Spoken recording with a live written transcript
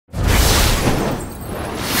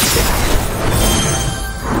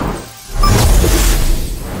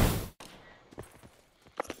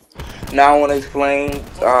Now I want to explain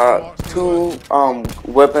two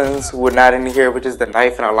weapons we're not in here, which is the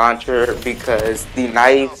knife and a launcher, because the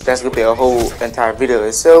knife, that's going to be a whole entire video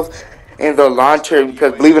itself. And the launcher,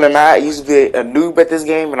 because believe it or not, I used to be a noob at this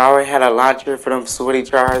game, and I already had a launcher for them sweaty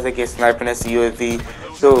tries that get sniping as the UAV.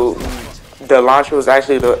 So the launcher was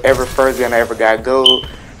actually the first gun I ever got gold.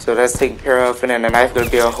 So that's taken care of, and then the knife gonna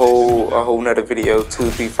be a whole nother video to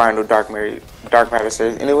the final Dark Matter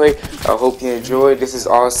series. Anyway, I hope you enjoyed. This is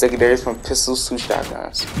all secondaries from pistols to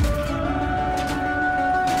shotguns.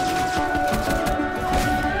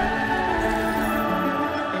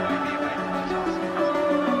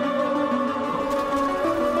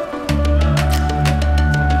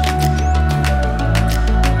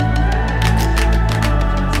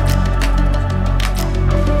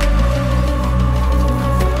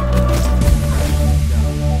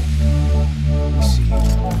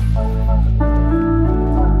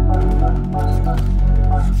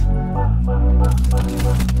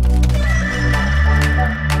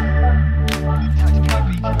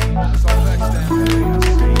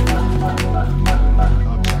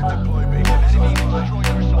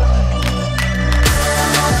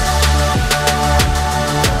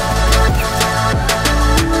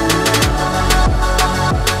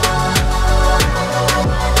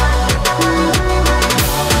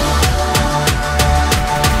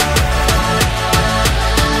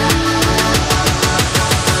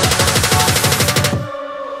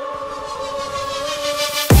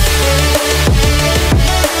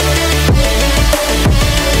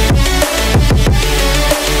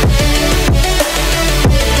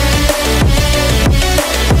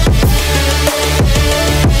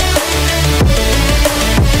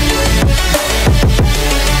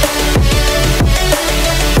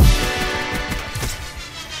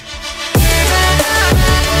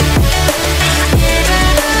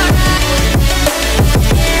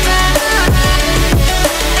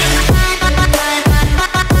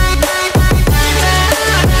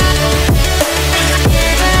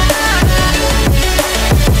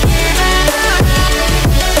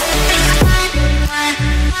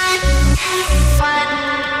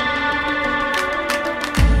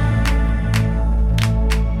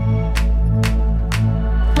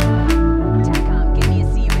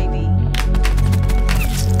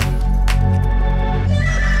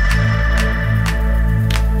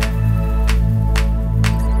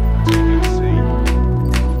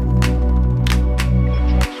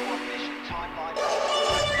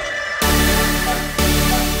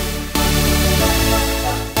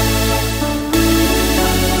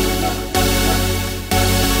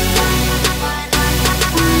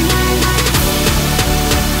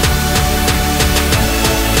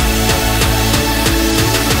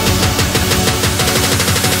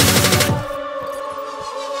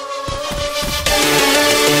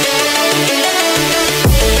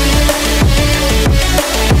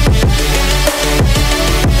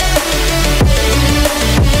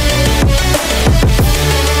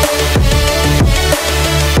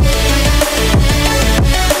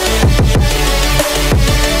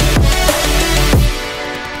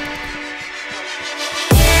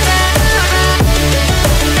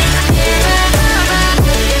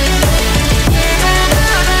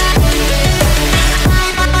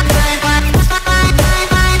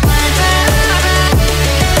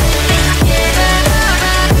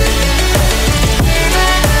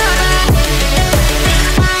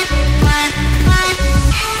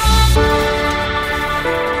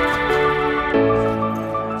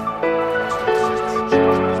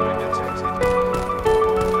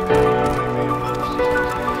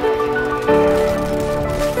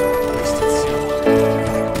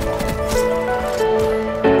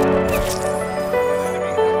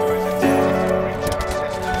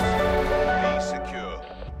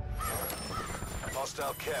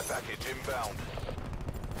 Care package inbound.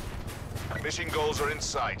 Mission goals are in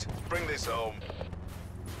sight. Bring this home.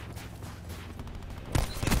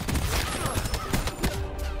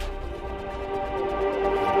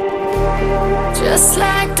 Just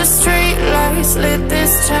like the street lights lit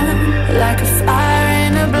this town, like a fire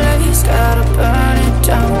in a blaze, gotta burn it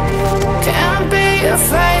down. Can't be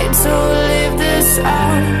afraid to leave this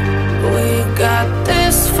out. We got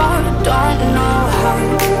this far, don't know how.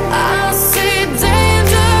 I see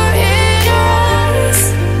danger in your eyes.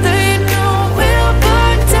 They know we'll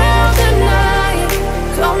burn down the night.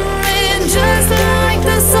 Coming just like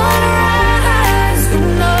the sunrise. You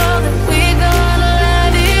know that we gonna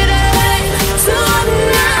let it rain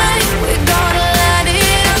tonight. We gonna let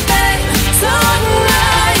it rain tonight.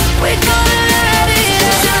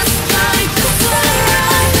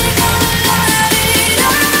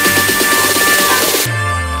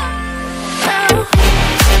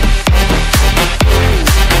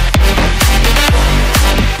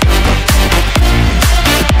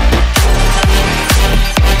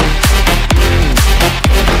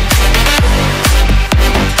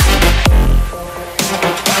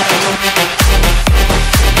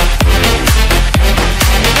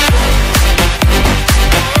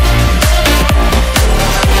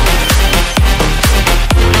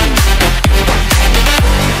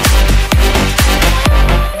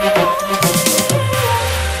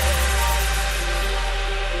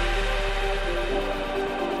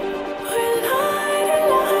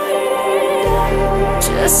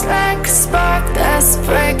 just like a spark that's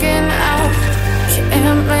breaking out.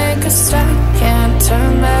 Can't make a stop, can't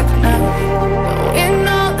turn back now. We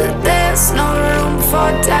know that there's no room for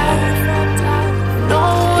doubt. No,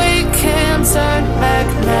 we can't turn back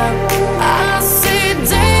now. I see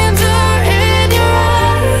danger in your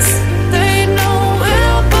eyes. They know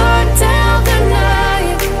we'll burn down the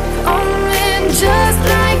night. Coming just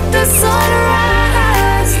like the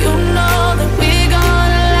sunrise. You know that we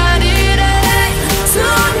gonna light it up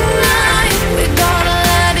tonight. We gonna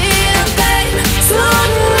light it up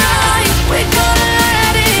tonight. We gonna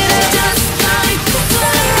light it up just like the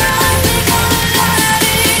sunrise. We gonna light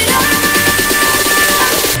it up now.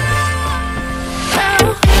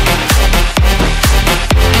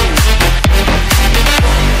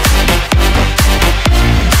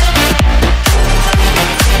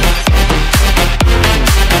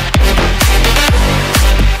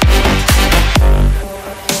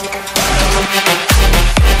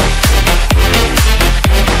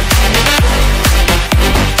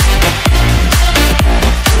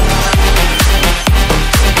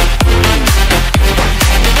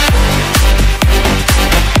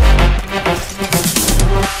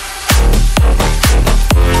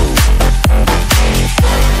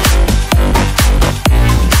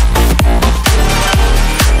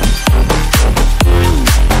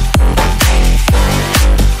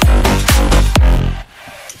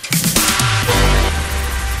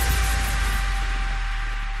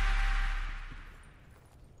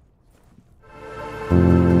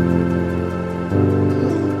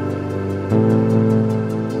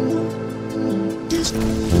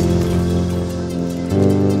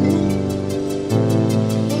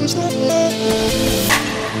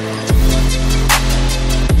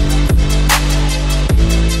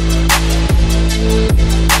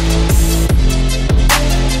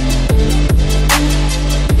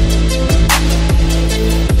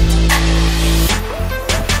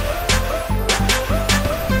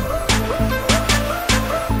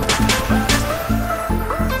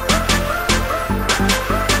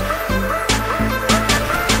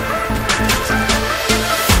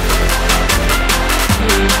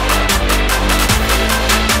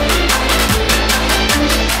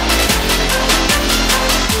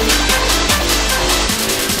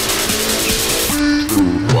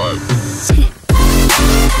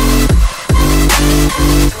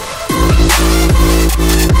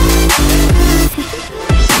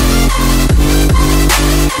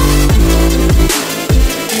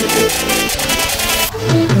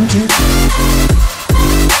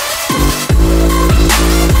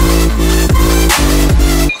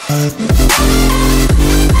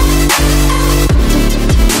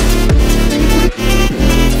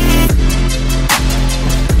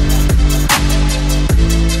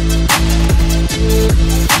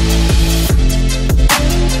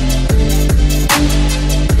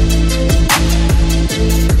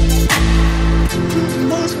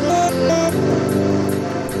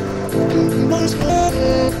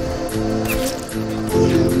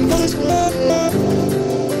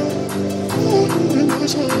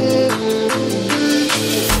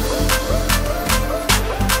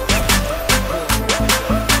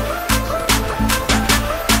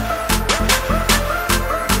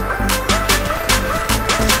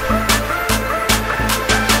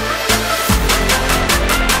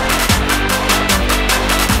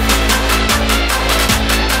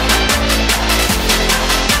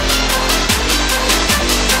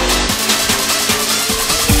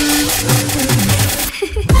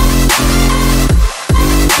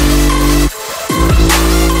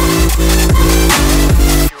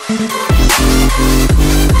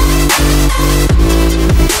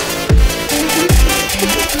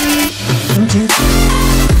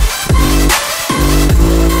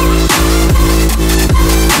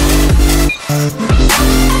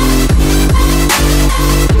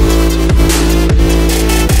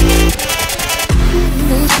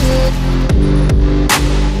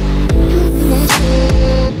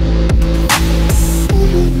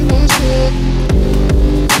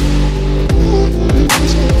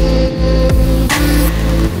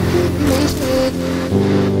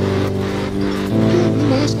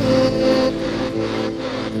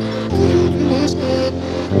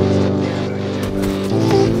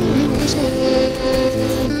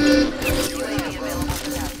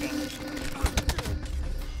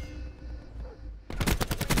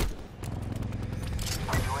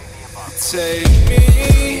 Take me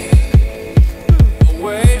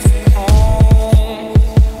away from home.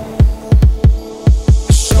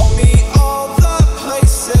 Show me all the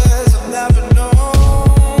places I've never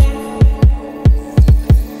known.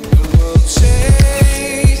 The world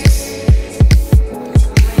chase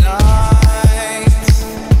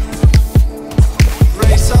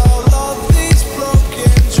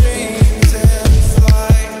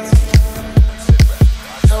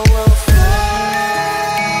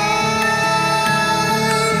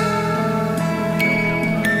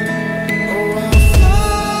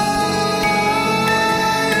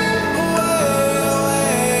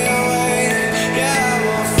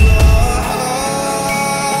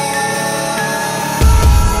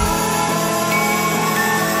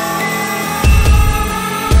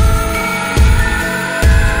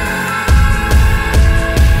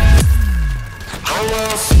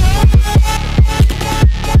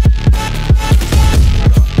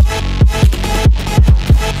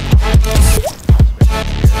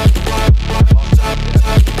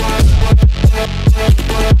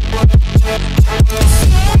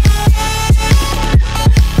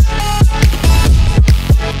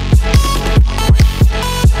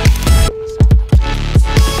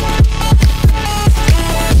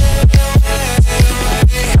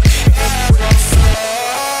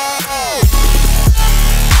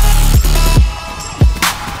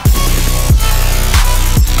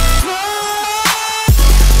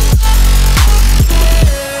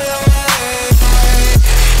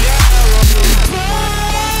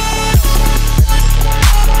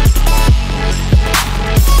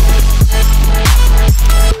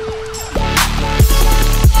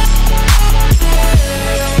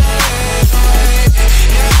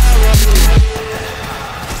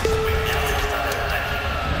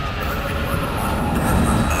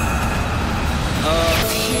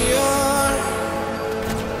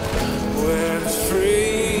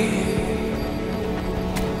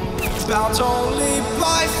only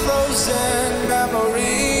by frozen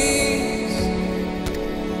memories.